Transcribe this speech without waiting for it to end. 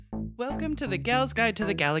Welcome to the Gals Guide to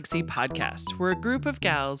the Galaxy podcast, where a group of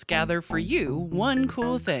gals gather for you one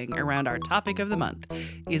cool thing around our topic of the month.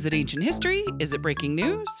 Is it ancient history? Is it breaking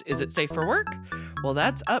news? Is it safe for work? Well,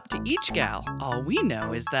 that's up to each gal. All we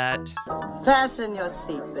know is that... Fasten your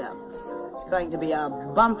seatbelts. It's going to be a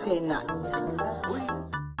bumpy night.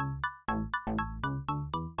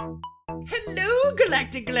 Hello,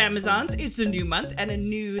 Galactic Glamazons! It's a new month and a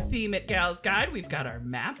new theme at Gals Guide. We've got our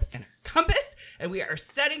map and our compass, and we are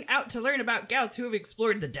setting out to learn about gals who have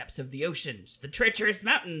explored the depths of the oceans, the treacherous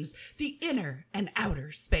mountains, the inner and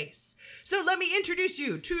outer space. So let me introduce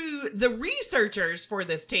you to the researchers for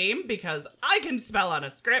this team, because I can spell on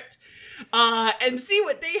a script, and see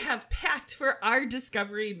what they have packed for our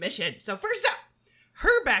discovery mission. So first up,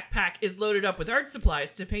 her backpack is loaded up with art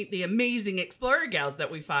supplies to paint the amazing explorer gals that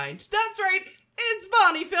we find. That's right, it's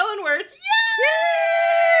Bonnie Fillenworth.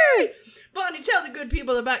 Yay! Bonnie, tell the good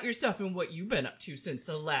people about yourself and what you've been up to since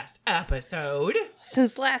the last episode.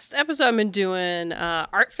 Since last episode, I've been doing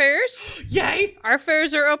art fairs. Yay! Art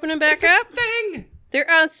fairs are opening back It's up. a thing! They're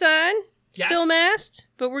outside, Yes. still masked,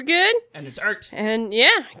 but we're good. And it's art. And yeah,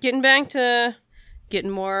 getting back to getting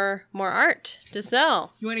more art to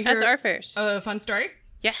sell. You want to at hear the art fairs? a fun story?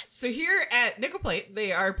 Yes. So here at Nickel Plate,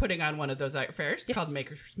 they are putting on one of those art fairs Yes. called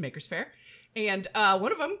Maker's Fair. And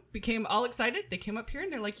one of them became all excited. They came up here and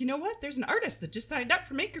they're like, you know what? There's an artist that just signed up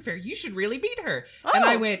for Maker Fair. You should really meet her. Oh. And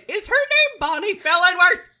I went, is her name Bonnie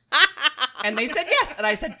Fillenworth? And they said yes. And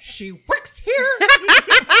I said, she works here.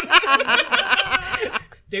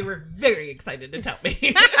 They were very excited to tell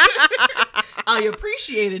me. I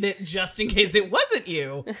appreciated it just in case it wasn't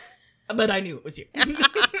you. But I knew it was you.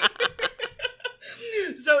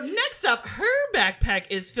 So next up, her backpack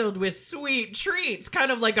is filled with sweet treats,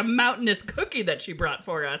 kind of like a mountainous cookie that she brought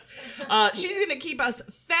for us. She's going to keep us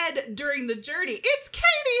fed during the journey. It's Katie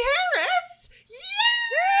Harris!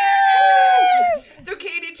 Yay! So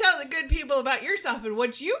Katie, tell the good people about yourself and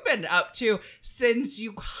what you've been up to since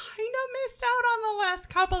you kind of missed out on the last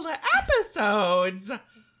couple of episodes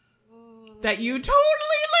that you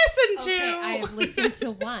totally listened to. Okay, I have listened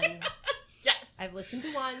to one. Yes. I've listened to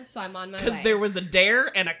one, so I'm on my way. Because there was a dare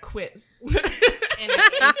and a quiz. And I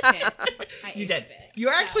aced it. You did. It.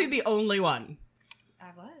 You're So, actually the only one. I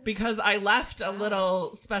was. Because I left a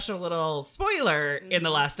little special little spoiler in the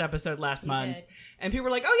last episode last month. did. And people were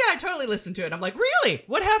like, oh yeah, I totally listened to it. I'm like, really?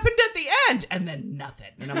 What happened at the end? And then nothing.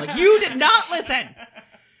 And I'm like, you did not listen.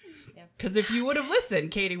 Yeah. Because if you would have listened,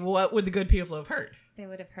 Katie, what would the good people have heard? They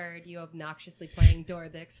would have heard you obnoxiously playing Dora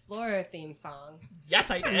the Explorer theme song. Yes,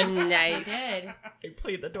 I did. Nice. You did. I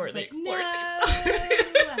played the Dora I the was Explorer like,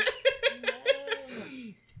 theme song.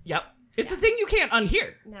 Yep. It's a thing you can't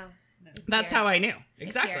unhear. No. It's That's here. how I knew. It's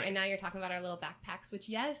Exactly. here. And now you're talking about our little backpacks, which,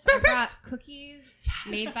 yes, I Backpacks! brought cookies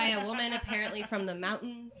made by a woman apparently from the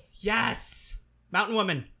mountains. Yes. Mountain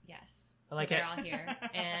Woman. Yes. I like so it. they're all here.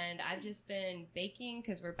 And I've just been baking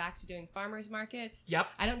because we're back to doing farmers markets. Yep.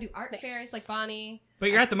 I don't do art fairs like Bonnie. But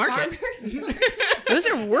you're at the market. Farmers. Those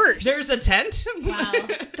are worse. There's a tent. Wow.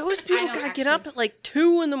 Those people don't gotta get up actually- at like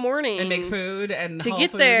 2 in the morning And make food and to haul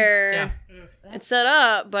get food. there Yeah. and set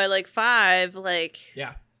up by like 5. Like,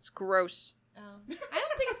 Yeah. it's gross. Oh. I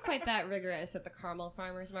don't think it's quite that rigorous at the Carmel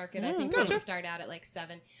Farmers Market. I think Gotcha. they start out at like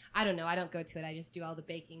 7. I don't know. I don't go to it. I just do all the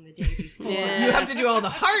baking the day before. Yeah. You have to do all the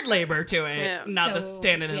hard labor to it, Yeah. not the So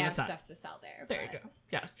standing we in the have sun. stuff to sell there. There you but, go.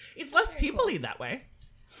 Yes. It's less Very people-y cool. that way.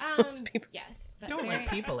 people. Yes. But Don't very- like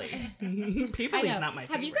people-y. I People-y is know. not my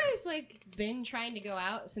favorite. Have you guys like been trying to go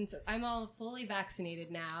out since I'm all fully vaccinated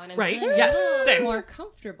now and I'm Right. feeling Yes. a little Same. more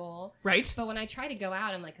comfortable? Right? But when I try to go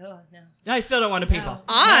out, I'm like, oh no. I still don't want to people. No.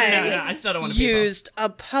 I still don't want to people. Used a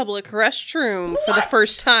public restroom for the What?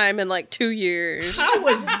 first time in like 2 years. How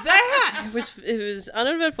was that? It was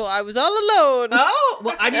uneventful. I was all alone. Oh,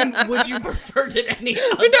 well, I mean, would you prefer it any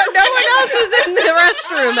other No one else was in the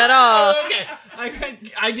restroom at all. Oh, okay.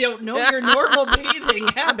 I don't know your normal bathing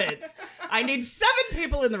habits. I need 7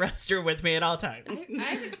 people in the restroom with me at all times.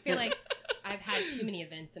 I feel like I've had too many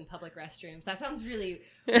events in public restrooms. That sounds really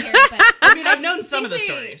weird, but I mean, I've known some of the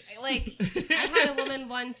thinking, stories. Like, I had a woman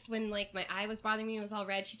once when like my eye was bothering me, it was all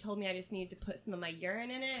red. She told me I just needed to put some of my urine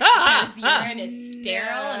in it because urine is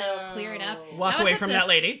sterile and it'll clear it up. Walk was away at from the that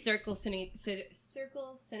lady. Circle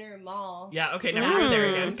Center Mall. Yeah, okay, never mind. There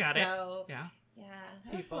you go. Got it. So, Yeah. yeah,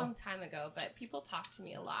 that was a People. long time ago, but people talk to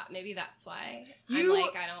me a lot. Maybe that's why You- I'm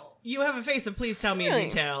like, I don't. You have a face of please tell me in Really?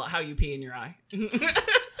 detail how you pee in your eye.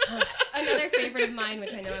 Another favorite of mine,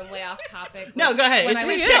 which I know I'm way off topic. No, was go ahead. when It's I the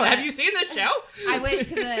went show. to- Have you seen the show? I went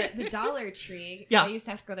to the Dollar Tree. Yeah. I used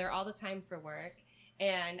to have to go there all the time for work.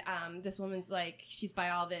 And this woman's like, she's by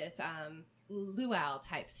all this luau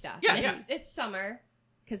type stuff. Yeah, And it's summer.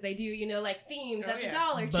 because they do, like themes at the yeah.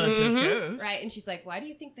 Dollar Bunch Tree. of ghosts. Right, and she's like, why do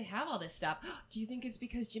you think they have all this stuff? Do you think it's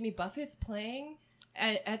because Jimmy Buffett's playing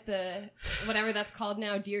at the, whatever that's called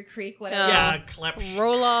now, Deer Creek, whatever? Yeah, clap.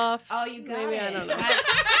 Roll off. Oh, you got Maybe, it. I don't know.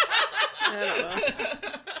 I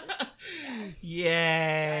don't know.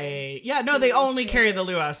 Yay. Yeah, no, they only carry the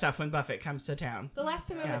luau stuff when Buffett comes to town. The last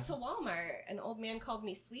time I Yeah. went to Walmart, an old man called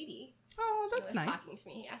me sweetie. Oh, He that's was nice. talking to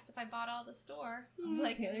me. He asked if I bought all the store. I was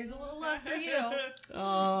like, there's a little love for you.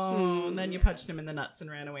 Oh, and then you punched him in the nuts and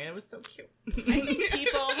ran away. It was so cute. I think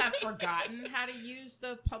people have forgotten how to use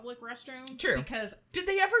the public restroom. True. Because Did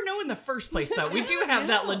they ever know in the first place, though? We do have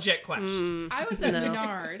that legit question. I was at No.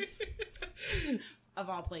 Menards, of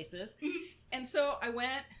all places. And so I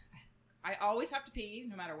went, I always have to pee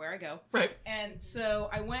no matter where I go. Right. And so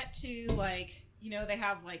I went to they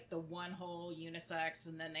have like the one hole unisex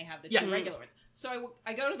and then they have the two Yes. regular ones. So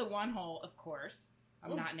I go to the one hole, of course.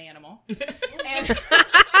 I'm not an animal. Mm. And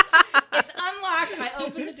it's unlocked. I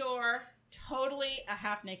open the door. Totally a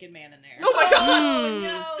half naked man in there. Oh my god! Oh,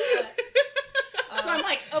 no. So I'm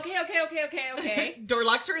like, okay. Door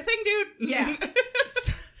locks are a thing, dude. Yeah.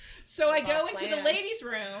 So I It's go all into the planned. ladies'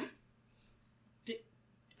 room.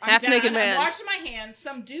 I'm Half-naked done. man. I'm washing my hands.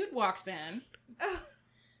 Some dude walks in.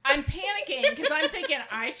 I'm panicking because I'm thinking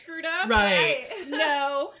I screwed up. Right.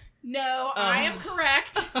 No, I am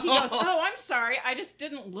correct. He goes, oh, I'm sorry. I just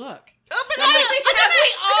didn't look. Oh my I'm god! like, have we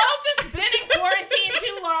all just been in quarantine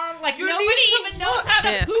too long? Like, You nobody need to even knows how to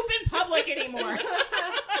Yeah. poop in public anymore.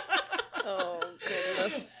 Oh,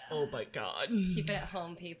 goodness. Oh my god. Keep it at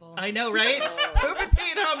home, people. I know, right? Poop and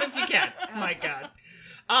pee at home if you can. My god.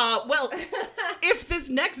 Well, if this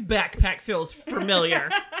next backpack feels familiar,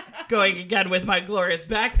 going again with my glorious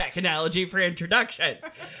backpack analogy for introductions,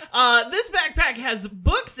 this backpack has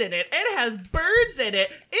books in it. It has birds in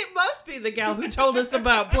it. It must be the gal who told us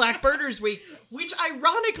about Black Birders Week, which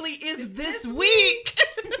ironically is this week.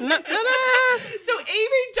 No, no, no. So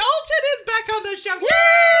Amy Dalton is back on the show. Yay!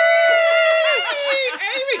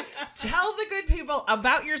 Amy, tell the good people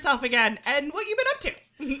about yourself again and what you've been up to.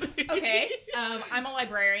 Okay, I'm a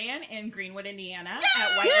librarian in Greenwood, Indiana,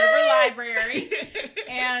 at White River Library,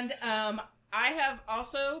 and I have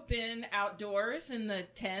also been outdoors in the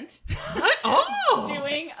tent What? Oh!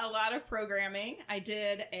 doing a lot of programming. I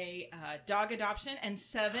did a dog adoption and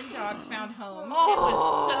 7 dogs found homes. Oh, it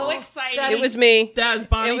was so exciting. that It was me. That was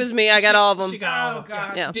Bonnie. It was me. I got all of them. She got all Oh, of them. Yeah.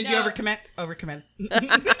 gosh. Yeah. Did you No. overcommit? Overcommit.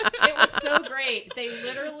 It was so great. They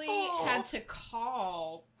literally Oh. had to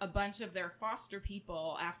call a bunch of their foster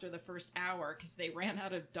people after the first hour because they ran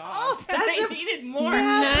out of dogs. Oh, and that's they a needed more.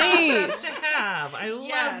 Nice. process to have. I love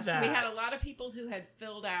Yes, that. we had a lot of people who had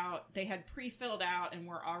filled out. They had pre-filled out and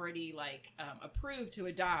were already approved to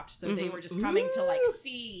adopt. So they Mhm. were just coming to Ooh.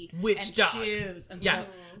 see Which and dog. choose. And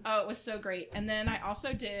Yes. So, oh, it was so great. And then I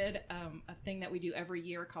also did a thing that we do every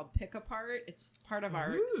year called Pick Apart. It's part of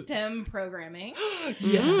our Ooh. STEM programming.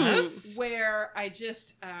 Yes. Where I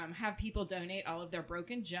just have people donate all of their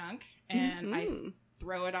broken junk and I Mhm.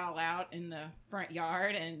 throw it all out in the front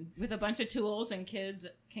yard and with a bunch of tools and kids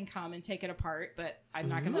can come and take it apart. But I'm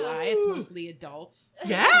not going to lie, it's Ooh. mostly adults.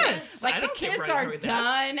 Yes. Like I the don't get kids right are with that.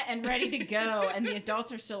 done and ready to go and the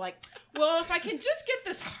adults are still like, well, if I can just get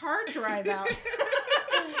this hard drive out.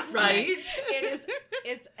 Right.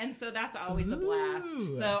 It's and so that's always a blast.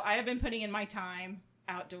 Ooh. So I have been putting in my time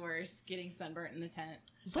outdoors, getting sunburnt in the tent.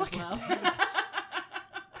 Look as well. at that.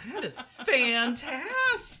 That is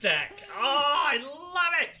fantastic. Oh, I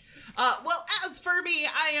love it. Well, as for me,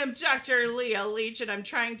 I am Dr. Leah Leach, and I'm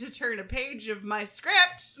trying to turn a page of my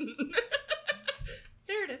script.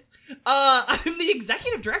 There it is. I'm the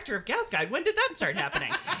executive director of Gals Guide. When did that start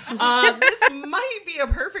happening? This might be a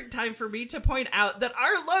perfect time for me to point out that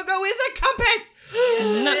our logo is a compass.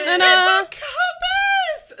 No, It's no. a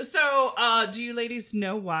compass. So, do you ladies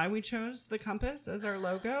know why we chose the compass as our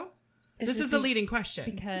logo? This is a leading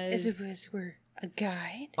question. Because we're a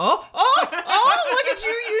guide. Oh, look at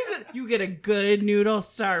you use it. You get a good noodle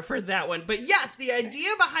star for that one. But yes, the idea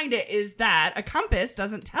behind it is that a compass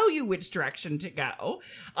doesn't tell you which direction to go.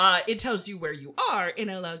 It tells you where you are and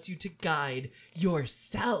allows you to guide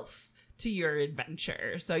yourself to your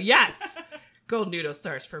adventure. So yes, gold noodle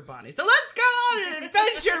stars for Bonnie. So let's go on an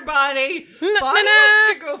adventure, Bonnie. Bonnie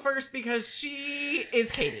wants to go first because she is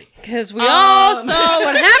Katie. Because we all saw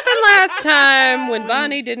what happened last time when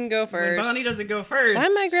Bonnie didn't go When first. Bonnie doesn't go first. Why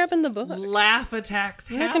am I grabbing the book? Laugh attacks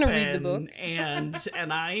I'm not happen. gonna read the book. and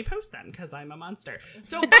I post them because I'm a monster.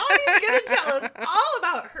 So Bonnie's gonna tell us all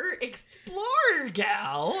about her explorer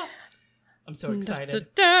gal. I'm so excited.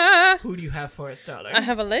 Da, da, da. Who do you have for us, darling? I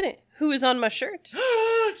have a lady who is on my shirt.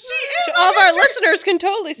 is All on of your our shirt. listeners can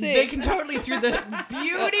totally see. They can totally, through the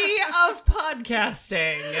beauty of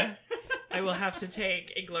podcasting. I will have to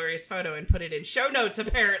take a glorious photo and put it in show notes,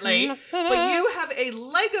 apparently. But you have a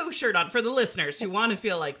Lego shirt on for the listeners who want to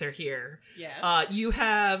feel like they're here. Yes. You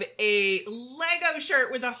have a Lego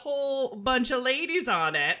shirt with a whole bunch of ladies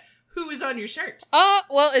on it. Who is on your shirt?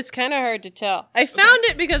 Well, it's kind of hard to tell. I found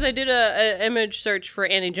it because I did a image search for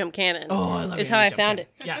Annie Jump Cannon. Oh, I love Is Annie how I Jump found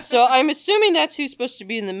Cannon. it. Yes. So I'm assuming that's who's supposed to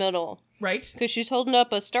be in the middle. Right? Because she's holding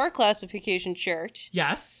up a star classification shirt.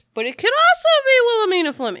 Yes. But it could also be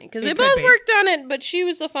Wilhelmina Fleming. Because they It could both be. worked on it, but she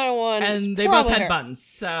was the final one. It's And they both probably had her. buns,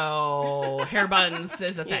 so hair buns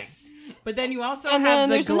is a thing. Yes. But then you also And have then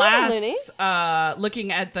the there's another lady. glass,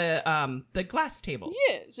 looking at the glass tables.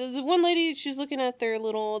 Yeah, so the one lady, she's looking at their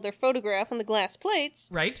photograph on the glass plates,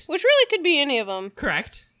 Right? which really could be any of them.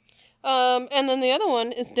 Correct. And then the other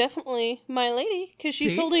one is definitely my lady, because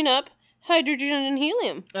she's See? holding up hydrogen and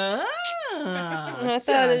helium. Ah, And I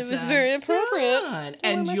thought it was very appropriate dun. to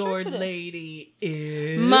And wear my your shirt today. lady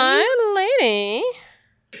is My lady.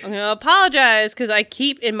 I'm going to apologize because I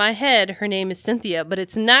keep in my head her name is Cynthia, but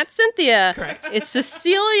it's not Cynthia. Correct. It's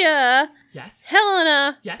Cecilia Yes.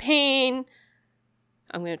 Helena Yes. Payne.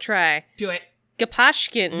 I'm going to try. Do it.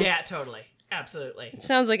 Gapashkin. Yeah, totally. Absolutely. It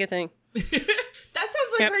sounds like a thing. That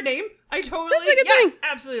sounds like Yep. her name. I totally Sounds like a yes, thing.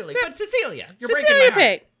 absolutely. But Cecilia, you're Cecilia breaking my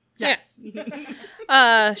heart. Payne.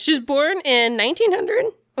 Yes. She was born in 1900.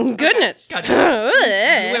 Oh, goodness. Gotcha.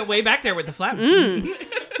 You went way back there with the phlegm. Mm.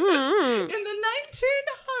 In the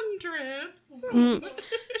 1900s.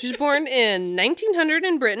 She was born in 1900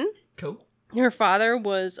 in Britain. Cool. Her father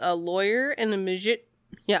was a lawyer and a magician.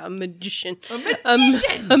 A magician.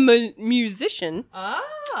 Musician.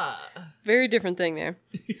 Ah. Very different thing there.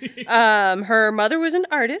 Her mother was an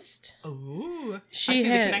artist. Ooh. I She see the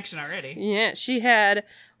had- connection already. Yeah, she had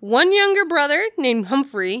one younger brother named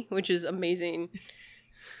Humphrey, which is amazing.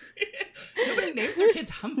 Nobody names their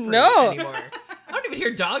kids Humphrey No. anymore. I don't even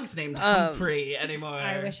hear dogs named Humphrey anymore.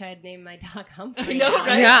 I wish I had named my dog Humphrey. I know,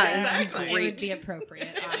 right? Yeah, Exactly. It would be appropriate,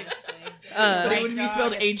 honestly. But it My would be dog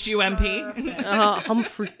spelled is H-U-M-P. perfect.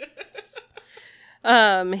 Humphrey.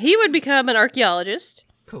 He would become an archaeologist,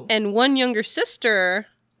 Cool. and one younger sister,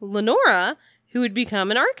 Lenora, who would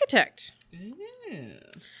become an architect. Yeah.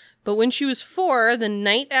 But when she was 4, the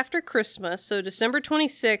night after Christmas, so December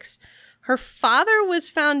 26th, her father was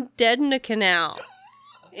found dead in a canal.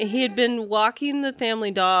 He had been walking the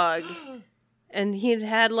family dog, and he had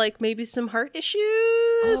had, like, maybe some heart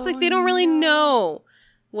issues. Like, they don't really know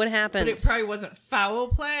what happened. But it probably wasn't foul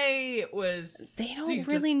play. It was. They don't he just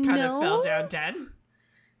really kind know. of fell down dead.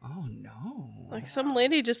 Oh no! Like, some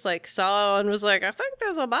lady just, like, saw and was like, I think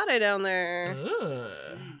there's a body down there. Ugh.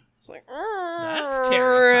 It's like, That's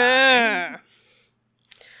terrifying.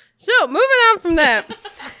 So, moving on from that.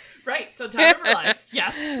 Right. So time of her life.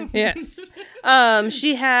 Yes. Yes.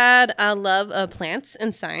 She had a love of plants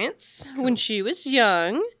and science when she was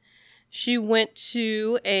young. She went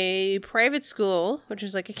to a private school, which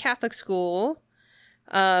was like a Catholic school.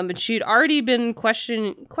 And she'd already been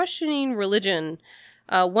questioning religion.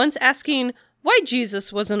 Once asking why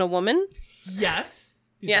Jesus wasn't a woman. Yes.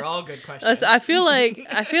 These Yes. are all good questions. I feel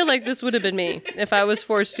like this would have been me if I was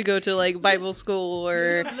forced to go to like Bible school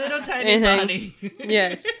or This little tiny anything. body.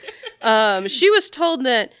 Yes. She was told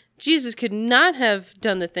that Jesus could not have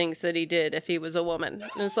done the things that he did if he was a woman.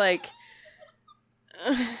 And it's like,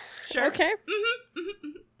 Sure. okay.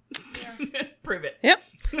 Prove it. Yep.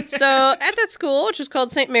 So at that school, which was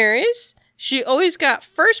called St. Mary's, she always got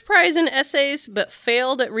first prize in essays, but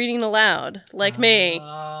failed at reading aloud, like me.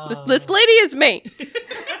 Oh. This lady is me.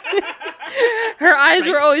 Her eyes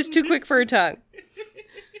were Right. always too quick for her tongue.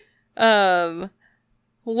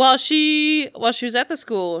 While she was at the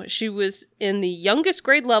school, she was in the youngest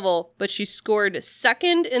grade level, but she scored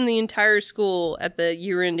second in the entire school at the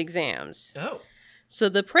year-end exams. Oh. So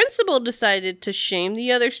the principal decided to shame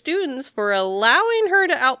the other students for allowing her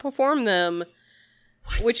to outperform them,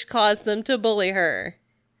 which caused them to bully her.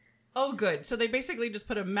 Oh, good. So they basically just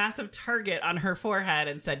put a massive target on her forehead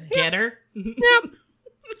and said, "Get her." Yep.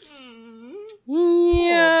 Oh,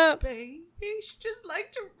 Yep. baby, she just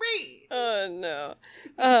liked to read. Oh no.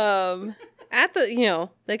 At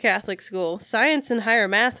the Catholic school, science and higher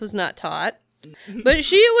math was not taught. But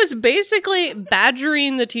she was basically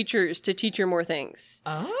badgering the teachers to teach her more things.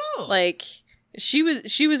 Oh, Like she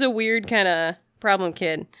was a weird kind of problem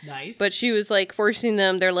kid. nice. But she was like forcing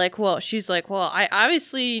them. They're like, she's like, I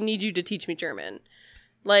obviously need you to teach me German.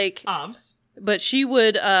 Like, Ovs. but she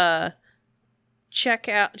would check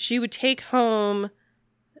out. She would take home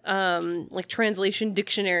like translation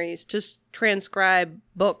dictionaries to transcribe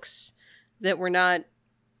books that were not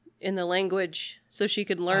in the language so she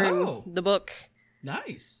could learn the book.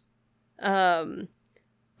 Nice.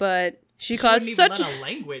 But she wouldn't caused even such let a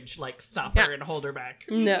language stop her and hold her back.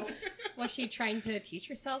 no. Was she trying to teach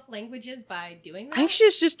herself languages by doing that? I think she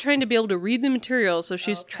was just trying to be able to read the material, so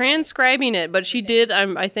she's Okay. transcribing it. But she did,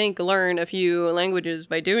 I think, learn a few languages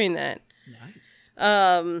by doing that. Nice.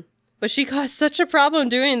 But she caused such a problem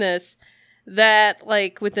doing this that,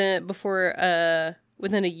 like, within a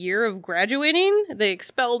year of graduating, they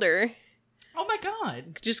expelled her Oh my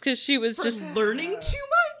god. just because she was For just learning too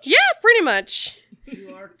much? yeah, pretty much.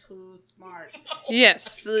 You are too smart.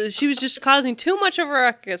 Yes, she was just causing too much of a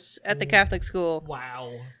ruckus at the Catholic school.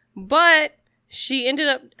 Wow. But she ended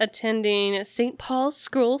up attending St. Paul's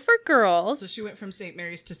School for Girls. So she went from St.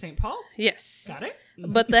 Mary's to St. Paul's? Yes. Got it?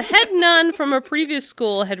 But the head nun from a previous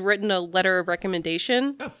school had written a letter of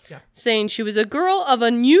recommendation Oh, yeah. saying she was a girl of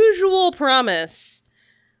unusual promise.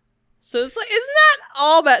 So it's like, it's not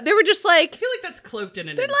all bad. They were just I like, feel like that's cloaked in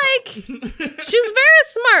an they're insult. like, she's very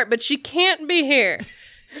smart, but she can't be here.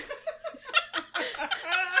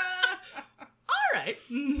 All right.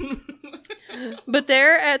 But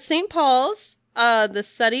there at St. Paul's, the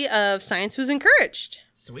study of science was encouraged.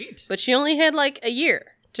 Sweet. But she only had like a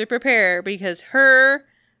year to prepare because her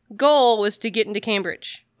goal was to get into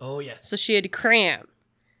Cambridge. Oh, yes. So she had to cram.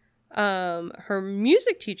 Her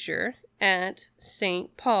music teacher at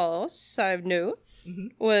St. Paul's, side note,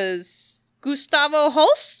 was Gustavo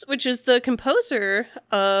Holst, which is the composer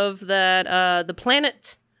of that the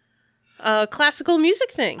Planet classical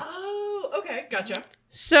music thing. Oh, okay. Gotcha.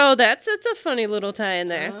 So it's a funny little tie in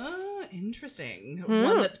there. Ah, interesting. Hmm.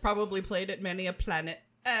 One that's probably played at many a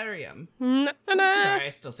planetarium. Na-na. Sorry, I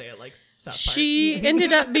still say it like South Park. She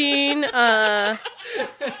ended up being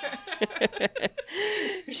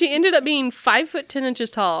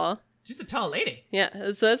 5'10" tall. She's a tall lady.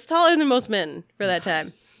 Yeah, so that's taller than most men for that time.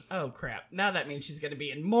 Nice. Oh, crap. Now that means she's going to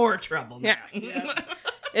be in more trouble now. Yeah.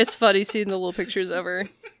 It's funny seeing the little pictures of her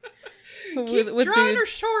Keep with drawing her dudes.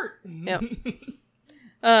 short. Yep.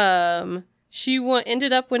 She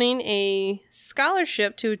ended up winning a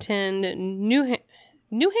scholarship to attend Newham,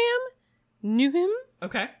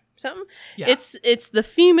 Okay. something. Yeah. It's the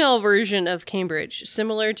female version of Cambridge,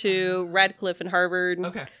 similar to Radcliffe and Harvard.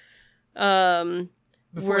 Okay. Before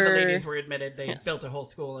Before the ladies were admitted, they Yes. built a whole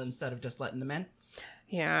school instead of just letting the men.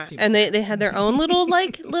 Yeah, Seems and fair. they had their own little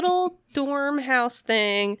dorm house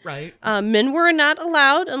thing. Right. Men were not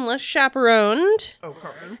allowed unless chaperoned, Of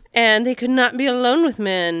course. and they could not be alone with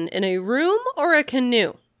men in a room or a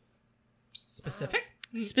canoe. Specific?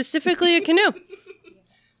 Specifically, a canoe.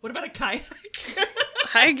 What about a kayak?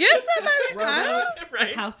 I guess that might be Rowboat,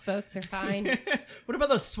 right. Houseboats are fine. What about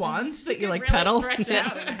those swans that you like really pedal? stretch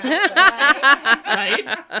out in a Right?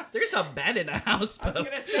 There's a bed in a I houseboat. was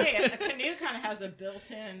gonna say a canoe kind of has a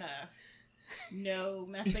built-in no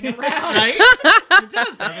messing around. Right? It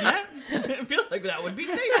does, doesn't it? It feels like that would be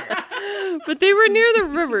safer. But they were near the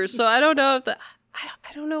river, so I don't know if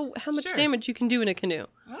I don't know how much Sure. damage you can do in a canoe.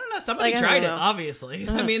 I don't know. Somebody Like, I don't tried it, know. obviously.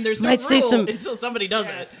 I mean, there's no Might rule say some- until somebody does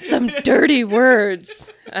Yes. it. Some dirty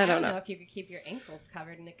words. I don't know. if you could keep your ankles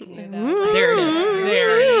covered in a canoe. Though. There it is.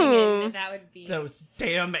 There it is. That would be. Those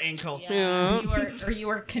damn ankles. Yeah. You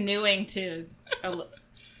were canoeing to a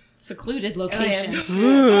secluded Oh, location.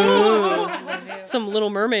 yeah. Some Little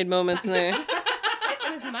Mermaid moments in there.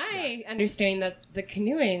 It was my understanding that the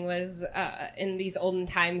canoeing was in these olden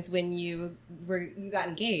times when you got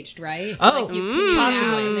engaged, right? Oh, like you canoed possibly,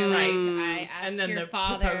 out and they're right. Like, I asked And then your the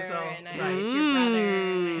father, proposal, and I right. asked your brother,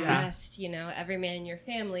 and I Yeah. asked every man in your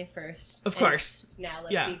family first. Of And course. Now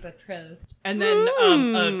let's Yeah. be betrothed. And then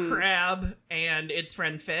a crab and its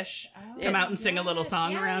friend fish come out and sing a little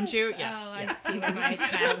song around you. Yes. Oh, yes. I see where my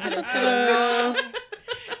childhood is going.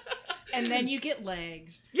 And then you get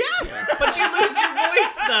legs. Yes, but you lose your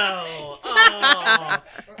voice though. Oh.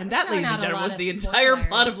 And that, Throwing ladies and out a gentlemen, lot was of the entire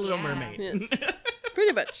plot of spoilers, Little yeah. Mermaid. Yes.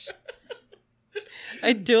 Pretty much.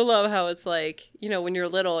 I do love how it's like, when you're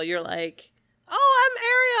little, you're like, oh, I'm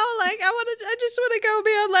Ariel. Like, I just want to go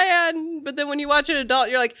be on land. But then when you watch an adult,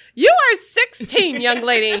 you're like, you are 16, young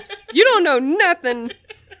lady. You don't know nothing.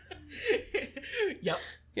 Yep.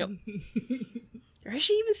 Or is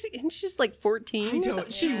she even, isn't she just like 14? I or don't-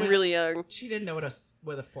 something? she She's was- really young. She didn't know what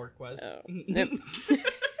a fork was. Oh. Yep.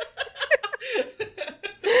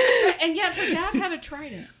 And yet her dad had a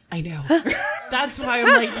trident. I know. That's why I'm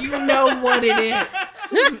like, you know what it is.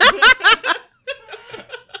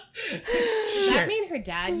 Does Sure. that mean her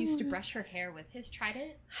dad used to brush her hair with his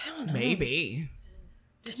trident? I don't know. Maybe.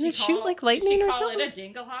 Didn't it shoot like lightning Did she or call something? it a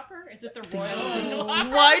dinglehopper? Is it the royal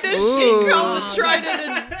dinglehopper? Why does Ooh. she call the trident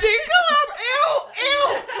a dinglehopper? Ew,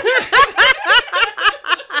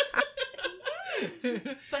 ew.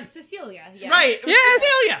 But Cecilia, yes. Right. It was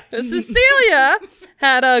Yes. Cecilia. Cecilia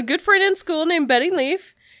had a good friend in school named Betty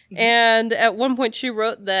Leaf. And at one point she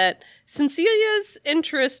wrote that Cecilia's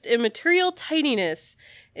interest in material tidiness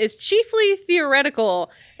is chiefly theoretical,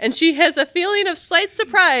 and she has a feeling of slight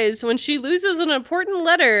surprise when she loses an important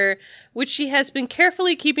letter which she has been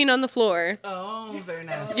carefully keeping on the floor. Oh, very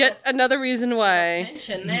nice. Yet another reason why.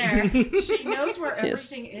 Tension there. She knows where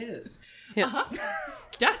everything is. Yes.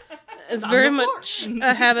 Yes. It's On very the floor. much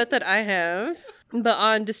a habit that I have. But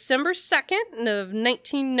on December 2nd of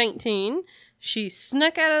 1919, she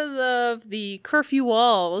snuck out of the curfew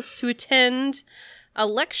walls to attend a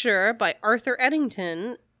lecture by Arthur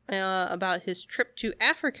Eddington about his trip to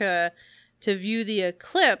Africa to view the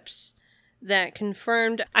eclipse that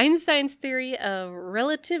confirmed Einstein's theory of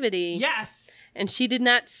relativity. Yes. And she did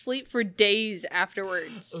not sleep for days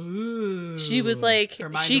afterwards. Ooh. She was like, Her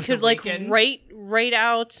mind she was could like awakened. write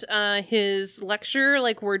out his lecture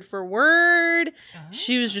like word for word.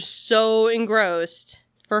 She was just so engrossed.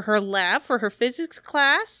 For her lab, for her physics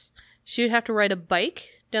class, she would have to ride a bike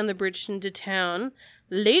down the bridge into town.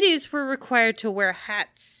 Ladies were required to wear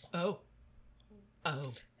hats. Oh.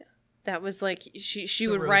 That was like she The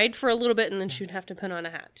would rules. ride for a little bit and then she would have to put on a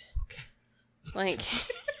hat. Okay. Like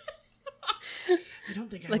I don't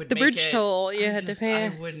think I like would the make bridge it. toll, you I had just, to pay I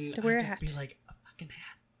wouldn't. to wear I'd a just be hat. like a fucking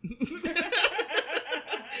hat.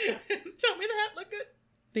 Tell me the hat look good.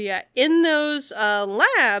 But yeah, in those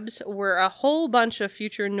labs were a whole bunch of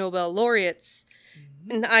future Nobel laureates.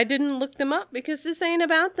 And I didn't look them up because this ain't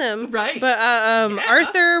about them. Right. But Yeah.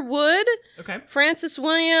 Arthur Wood, Okay. Francis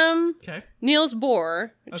William, Okay. Niels Bohr,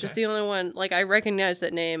 which is Okay. the only one, like, I recognize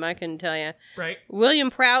that name, I can tell you. Right. William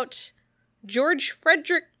Prout, George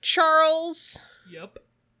Frederick Charles. Yep.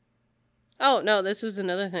 Oh, no, this was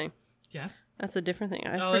another thing. Yes. That's a different thing.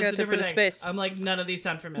 I Oh, forgot it's to put a thing. space. I'm like, none of these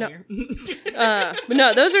sound familiar. But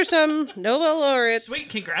no, those are some Nobel laureates. Sweet.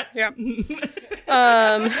 Congrats. Yep.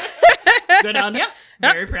 Good on ya.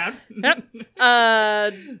 Yep. Very proud. Yep.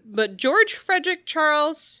 But George Frederick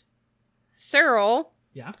Charles Searle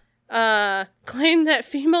Yeah. claimed that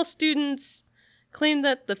the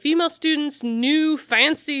female students' new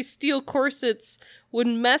fancy steel corsets would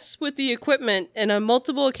mess with the equipment, and on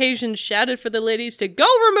multiple occasions shouted for the ladies to go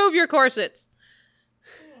remove your corsets.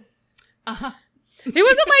 Uh-huh. He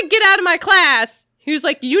wasn't like, get out of my class. He was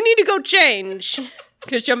like, you need to go change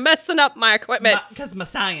because you're messing up my equipment. Because my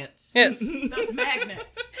science. Yes. Those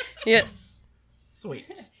magnets. Yes.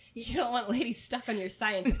 Sweet. You don't want ladies stuck on your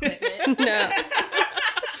science equipment. No.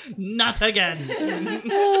 Not again.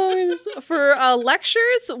 For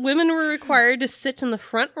lectures, women were required to sit in the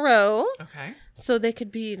front row Okay. so they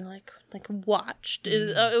could be like watched.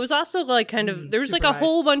 It was also like kind of there was like a supervised.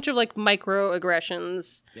 whole bunch of like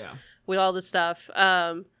microaggressions Yeah. with all the stuff.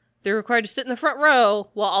 They're required to sit in the front row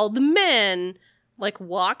while all the men like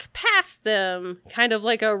walk past them, kind of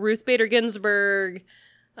like a Ruth Bader Ginsburg.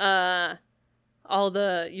 You're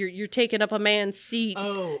taking up a man's seat,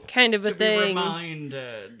 Oh. kind of a To be thing.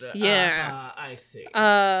 reminded. Yeah. I see.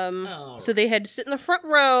 So they had to sit in the front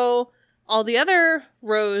row. All the other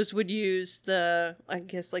rows would use the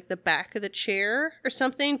back of the chair or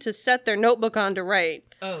something to set their notebook on to write.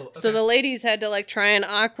 Oh. Okay. So the ladies had to like try and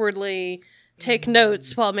awkwardly take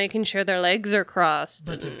notes while making sure their legs are crossed.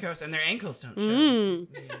 But of course, and their ankles don't show. Mm.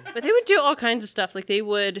 But they would do all kinds of stuff. Like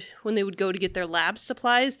when they would go to get their lab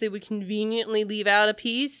supplies, they would conveniently leave out a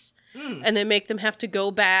piece and then make them have to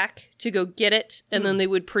go back to go get it. And then they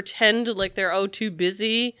would pretend like they're too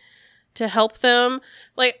busy to help them.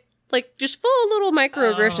 Like just full of little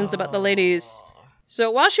microaggressions about the ladies.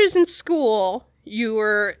 So while she was in school,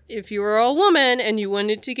 if you were a woman and you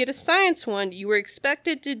wanted to get a science one, you were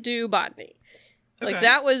expected to do botany. Like Okay.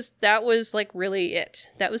 that was like really it.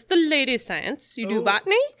 That was the ladies' science. You do Oh.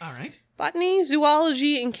 botany, All right. botany,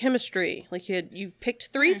 zoology, and chemistry. Like you picked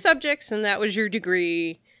 3 subjects and that was your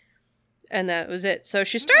degree, and that was it. So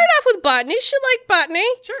she started off with botany. She liked botany.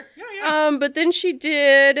 Sure. Yeah. But then she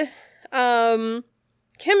did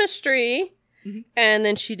chemistry, and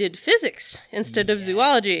then she did physics instead of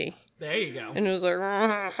zoology. There you go. And it was like,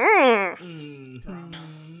 Mhm.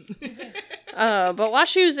 but while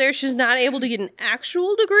she was there, she was not able to get an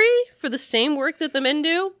actual degree for the same work that the men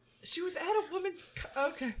do. She was at a woman's.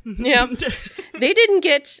 Okay. Yeah. They didn't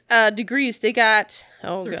get degrees. They got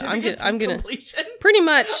I'm Certificates gonna of completion. pretty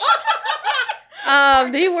much.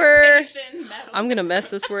 They were. Participation medal. I'm gonna mess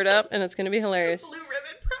this word up, and it's gonna be hilarious. Blue ribbon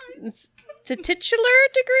pride. It's titular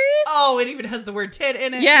degrees. Oh, it even has the word tit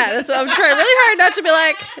in it. Yeah, that's I'm trying really hard not to be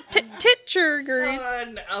like titular degrees.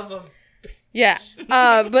 Son of a. Yeah.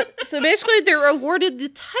 But so basically, they're awarded the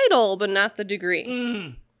title, but not the degree.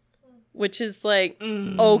 Mm. which is like,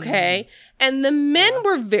 okay. And the men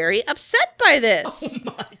were very upset by this. Oh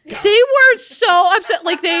my God. They were so upset.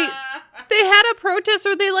 Like they had a protest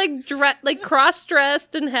where they like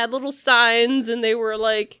cross-dressed and had little signs, and they were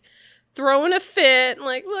like throwing a fit,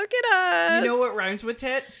 like, look at us. You know what rhymes with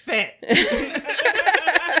tit? Fit.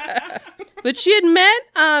 But she had met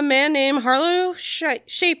a man named Harlow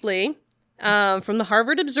Shapley from the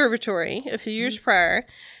Harvard Observatory a few years prior,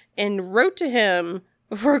 and wrote to him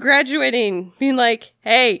before graduating, being like,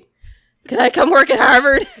 hey, can I come work at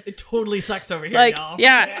Harvard? It totally sucks over here, Like, y'all.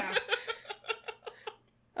 yeah.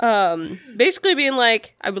 Basically being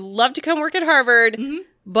like, I would love to come work at Harvard,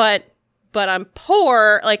 but I'm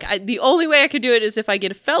poor. Like, the only way I could do it is if I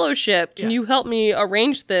get a fellowship. Can you help me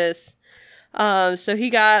arrange this? So he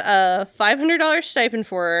got a $500 stipend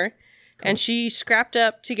for her, and she scrapped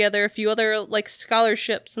up together a few other like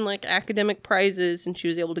scholarships and like academic prizes, and she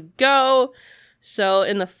was able to go. So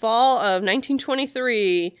in the fall of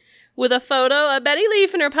 1923, with a photo of Betty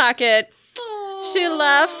Leaf in her pocket, she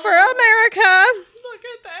left for America. Look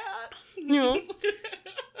at that. You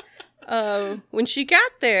know. When she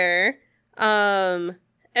got there,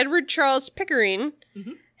 Edward Charles Pickering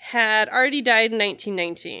had already died in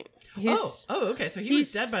 1919. Okay. So he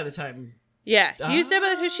was dead by the time. Yeah, he was dead by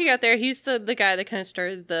the time she got there. He's the guy that kind of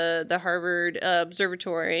started the Harvard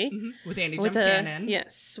Observatory. With Andy Jumpcannon.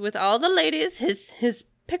 Yes, with all the ladies, his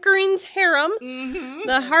Pickering's harem,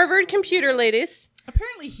 the Harvard computer ladies.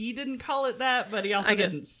 Apparently he didn't call it that, but he also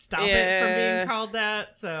didn't stop it from being called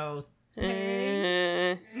that, so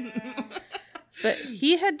thanks. But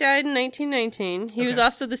he had died in 1919. He was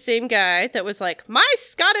also the same guy that was like, my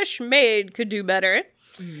Scottish maid could do better.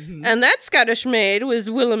 And that Scottish maid was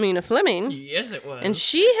Wilhelmina Fleming. Yes, it was. And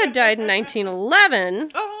she had died in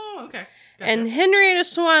 1911. Oh, okay. Gotcha. And Henrietta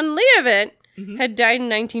Swan Leavitt had died in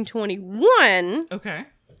 1921. Okay.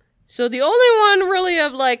 So the only one really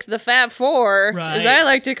of like the Fab Four, as I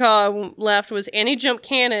like to call left, was Annie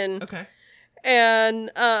Jumpcannon. Okay.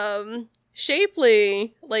 And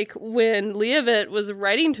Shapley, like when Leavitt was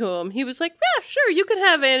writing to him, he was like, yeah, sure, you could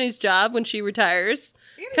have Annie's job when she retires.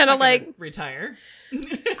 Kind of like retire.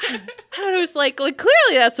 I don't know, it's like clearly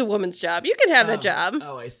that's a woman's job. You can have that job.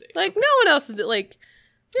 Oh, I see. Like no one else is like,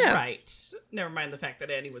 yeah. Right. Never mind the fact that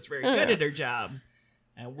Annie was very good at her job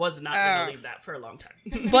and was not going to leave that for a long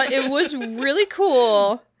time. But it was really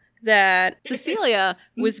cool that Cecilia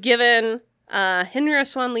was given Henrietta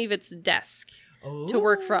Swan Leavitt's desk to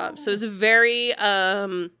work from. So it was a very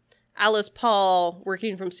Alice Paul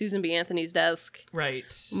working from Susan B. Anthony's desk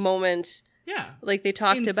moment. Yeah. Like they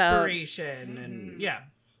talked about inspiration and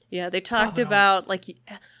yeah, they talked about like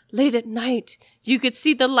late at night you could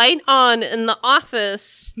see the light on in the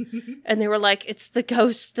office and they were like, it's the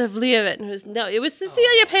ghost of Leavitt. And it was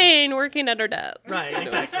Cecilia Payne working at her desk. Right,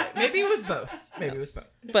 exactly. Maybe it was both.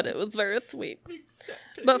 But it was very sweet.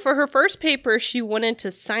 But for her first paper, she wanted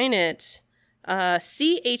to sign it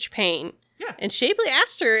C.H. Payne. Yeah. And Shapley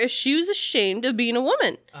asked her if she was ashamed of being a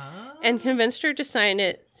woman and convinced her to sign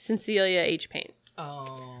it Cecilia H. Payne.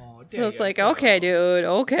 Oh, so it's like, okay, dude,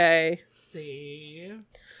 okay. See.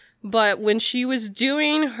 But when she was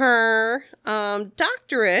doing her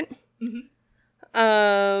doctorate,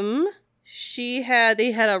 they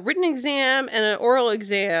had a written exam and an oral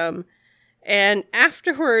exam. And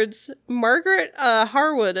afterwards, Margaret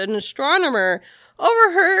Harwood, an astronomer,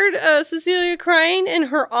 overheard Cecilia crying in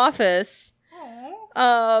her office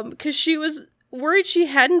because she was worried she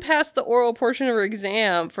hadn't passed the oral portion of her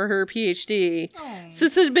exam for her PhD.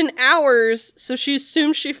 Since it had been hours, so she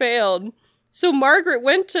assumed she failed. So Margaret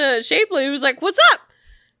went to Shapley and was like, what's up?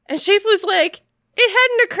 And Shapley was like, it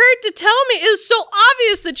hadn't occurred to tell me. It was so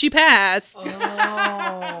obvious that she passed.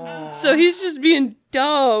 So he's just being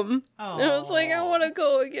dumb. And I was like, I want to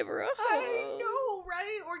go and give her a hug. I know,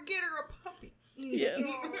 right? Or get her a puppy. Yeah.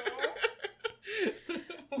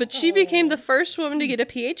 But she became the first woman to get a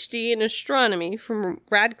PhD in astronomy from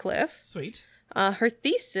Radcliffe. Sweet. Her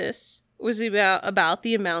thesis was about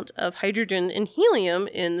the amount of hydrogen and helium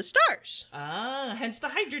in the stars. Hence the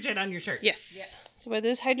hydrogen on your shirt. Yes. So with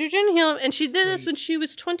this hydrogen and helium, and she did this when she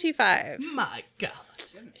was 25. My God.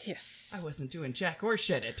 Yes. I wasn't doing jack or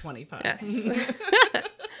shit at 25. Yes.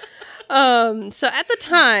 So at the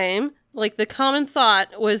time, like the common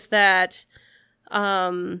thought was that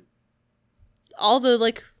all the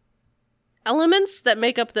like elements that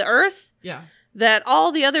make up the Earth, that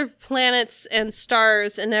all the other planets and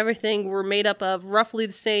stars and everything were made up of roughly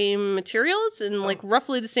the same materials and like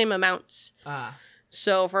roughly the same amounts.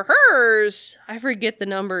 So for hers, I forget the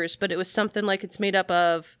numbers, but it was something like it's made up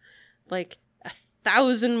of like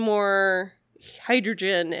 1,000 more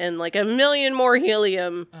hydrogen and like a million more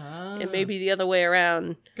helium, and maybe the other way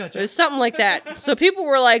around. Gotcha. It was something like that. So people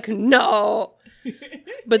were like, no.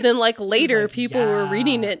 But then like later, like, people were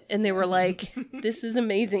reading it and they were like, this is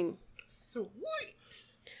amazing. Sweet.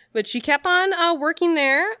 But she kept on working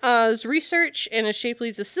there as research and as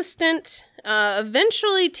Shapley's assistant,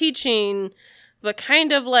 eventually teaching, but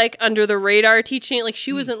kind of like under the radar teaching. Like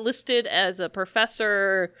she wasn't listed as a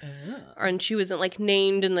professor, and she wasn't like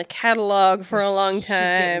named in the catalog for a long She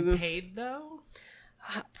getting time. paid though?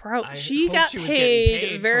 She hope got she was getting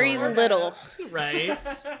paid very for it. little. Right.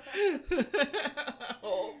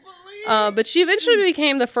 Hopefully. But she eventually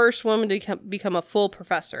became the first woman to become a full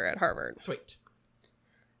professor at Harvard. Sweet.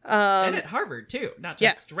 And at Harvard, too. Not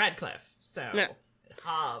just Radcliffe. So, Yeah.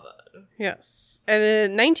 Harvard. Yes. And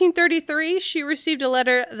in 1933, she received a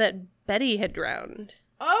letter that Betty had drowned.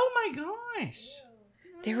 Oh my gosh.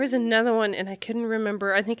 There was another one, and I couldn't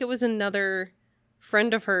remember. I think it was another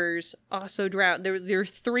friend of hers also drowned. There were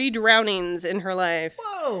 3 drownings in her life,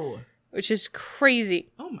 Whoa. which is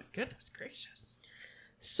crazy. Oh my goodness gracious.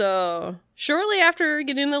 So, shortly after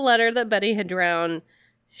getting the letter that Betty had drowned,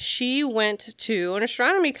 she went to an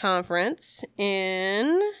astronomy conference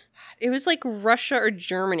in, it was like Russia or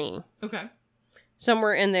Germany, Okay.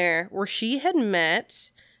 somewhere in there, where she had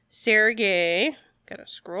met Sergei, gotta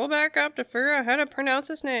scroll back up to figure out how to pronounce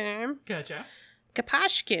his name, Gotcha.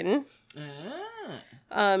 Kapashkin.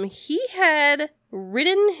 Ah. He had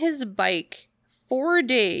ridden his bike 4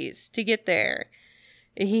 days to get there.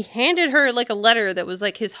 He handed her like a letter that was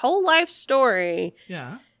like his whole life story.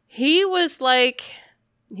 Yeah. He was like,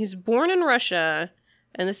 he's born in Russia,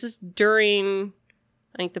 and this is during,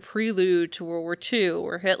 I think, the prelude to World War II,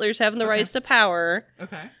 where Hitler's having the rise to power.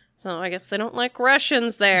 Okay. So I guess they don't like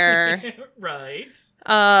Russians there. Right.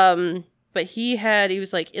 But he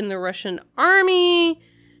was like in the Russian army.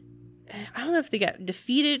 I don't know if they got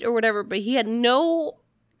defeated or whatever, but he had no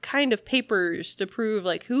kind of papers to prove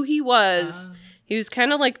like who he was. He was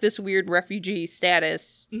kind of like this weird refugee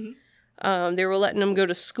status. Mhm. They were letting him go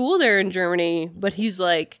to school there in Germany, but he's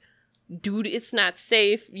like, dude, it's not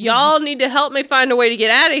safe. Y'all need to help me find a way to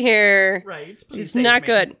get out of here. Right. Please It's save not me.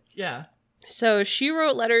 good. Yeah. So she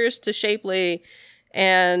wrote letters to Shapley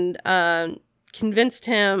and convinced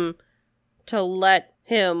him to let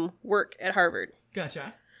him work at Harvard.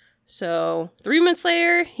 Gotcha. So 3 months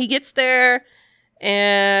later, he gets there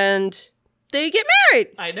and they get married.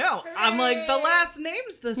 I know. I'm like, the last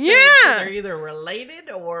name's the same. Yeah. So they're either related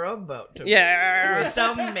or about to be. Yes.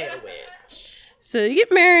 With the marriage. So they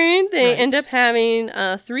get married. They Right. end up having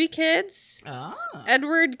 3 kids, Ah.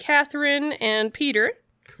 Edward, Catherine, and Peter.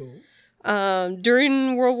 Cool.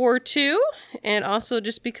 During World War II, and also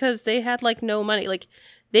just because they had like no money. Like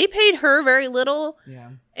they paid her very little,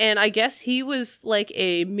 Yeah. and I guess he was like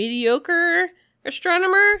a mediocre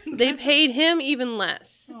astronomer. They paid him even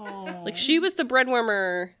less. Like she was the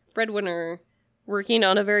breadwinner working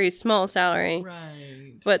on a very small salary.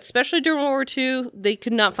 Right. But especially during World War II, they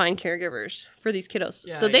could not find caregivers for these kiddos.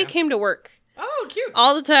 Yeah, so they yeah. came to work Oh, cute.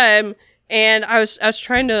 all the time. And I was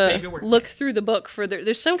trying Baby to work look day. through the book for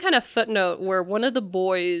there's some kind of footnote where one of the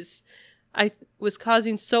boys was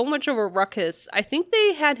causing so much of a ruckus. I think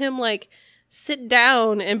they had him like sit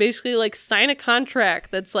down and basically like sign a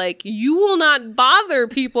contract that's like, you will not bother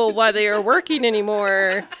people while they are working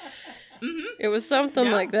anymore. Mhm. It was something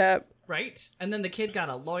Yeah. like that. Right. And then the kid got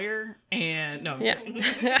a lawyer and no, I'm Yeah. kidding.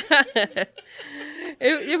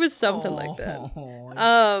 it was something like that. Oh,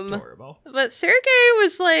 adorable. But Sergei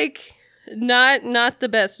was like not the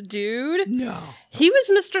best dude. No. He was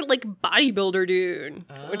Mr. like bodybuilder dude,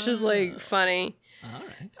 which is like Oh. funny.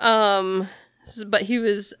 All right. But he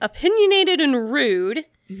was opinionated and rude.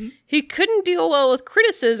 Mhm. He couldn't deal well with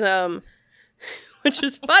criticism, which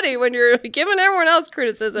is funny when you're giving everyone else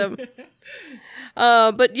criticism.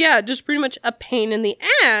 But yeah, just pretty much a pain in the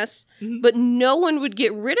ass. Mhm. But no one would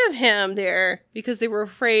get rid of him there because they were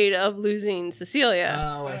afraid of losing Cecilia.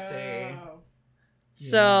 Oh, I see.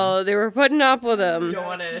 So they were putting up with him. Don't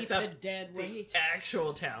want to Keep the accept dead weight. the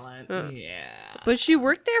actual talent. Yeah. But she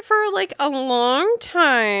worked there for like a long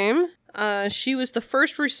time. She was the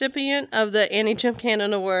first recipient of the Annie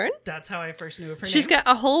Jump-Cannon Award. That's how I first knew of her She's name. got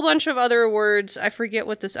a whole bunch of other awards. I forget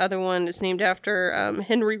what this other one is named after.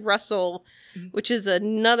 Henry Russell, which is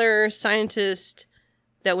another scientist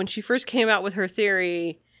that when she first came out with her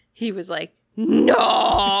theory, he was like,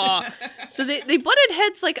 no. So they butted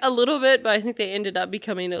heads like a little bit, but I think they ended up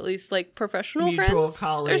becoming at least like professional Mutual friends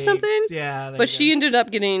colleagues or something. Yeah. there But you she go. ended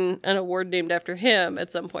up getting an award named after him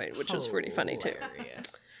at some point, which was pretty funny too. Hilarious.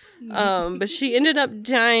 But she ended up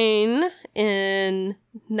dying in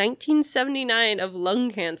 1979 of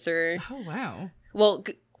lung cancer. Oh, wow. Well,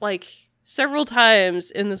 like several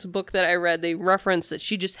times in this book that I read, they reference that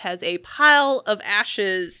she just has a pile of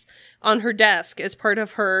ashes on her desk as part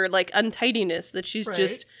of her like untidiness, that she's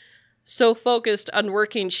just so focused on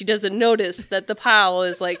working she doesn't notice that the pile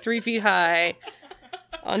is like 3 feet high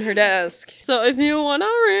on her desk. So if you want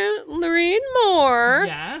to read more,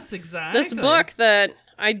 Yes, exactly. this book that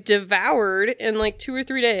I devoured in like 2 or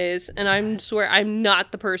 3 days, and I swear I'm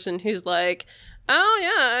not the person who's like, oh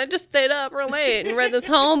yeah, I just stayed up real late and read this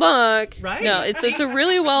whole book. Right. No, it's a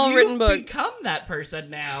really well written You've book. become that person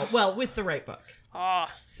now. Well, with the right book. Oh.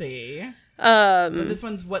 See? This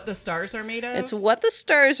one's What the Stars Are Made Of. It's What the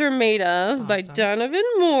Stars Are Made Of by Awesome. Donovan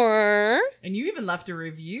Moore. And you even left a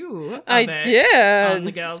review of I it did. on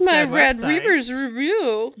the Gals It's my Guide Red website. Reavers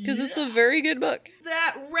review because it's a very good book.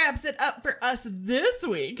 That wraps it up for us this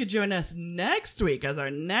week. Join us next week as our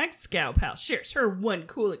next gal pal shares her one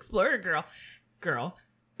cool explorer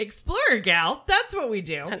explorer gal. That's what we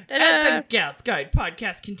do. Ta-da. And the Gals Guide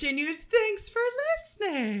podcast continues. Thanks for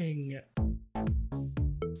listening.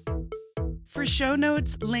 For show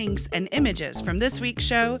notes, links, and images from this week's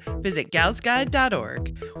show, visit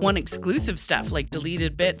galsguide.org. Want exclusive stuff like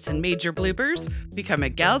deleted bits and major bloopers? Become a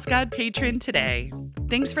Gals Guide patron today.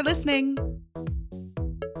 Thanks for listening.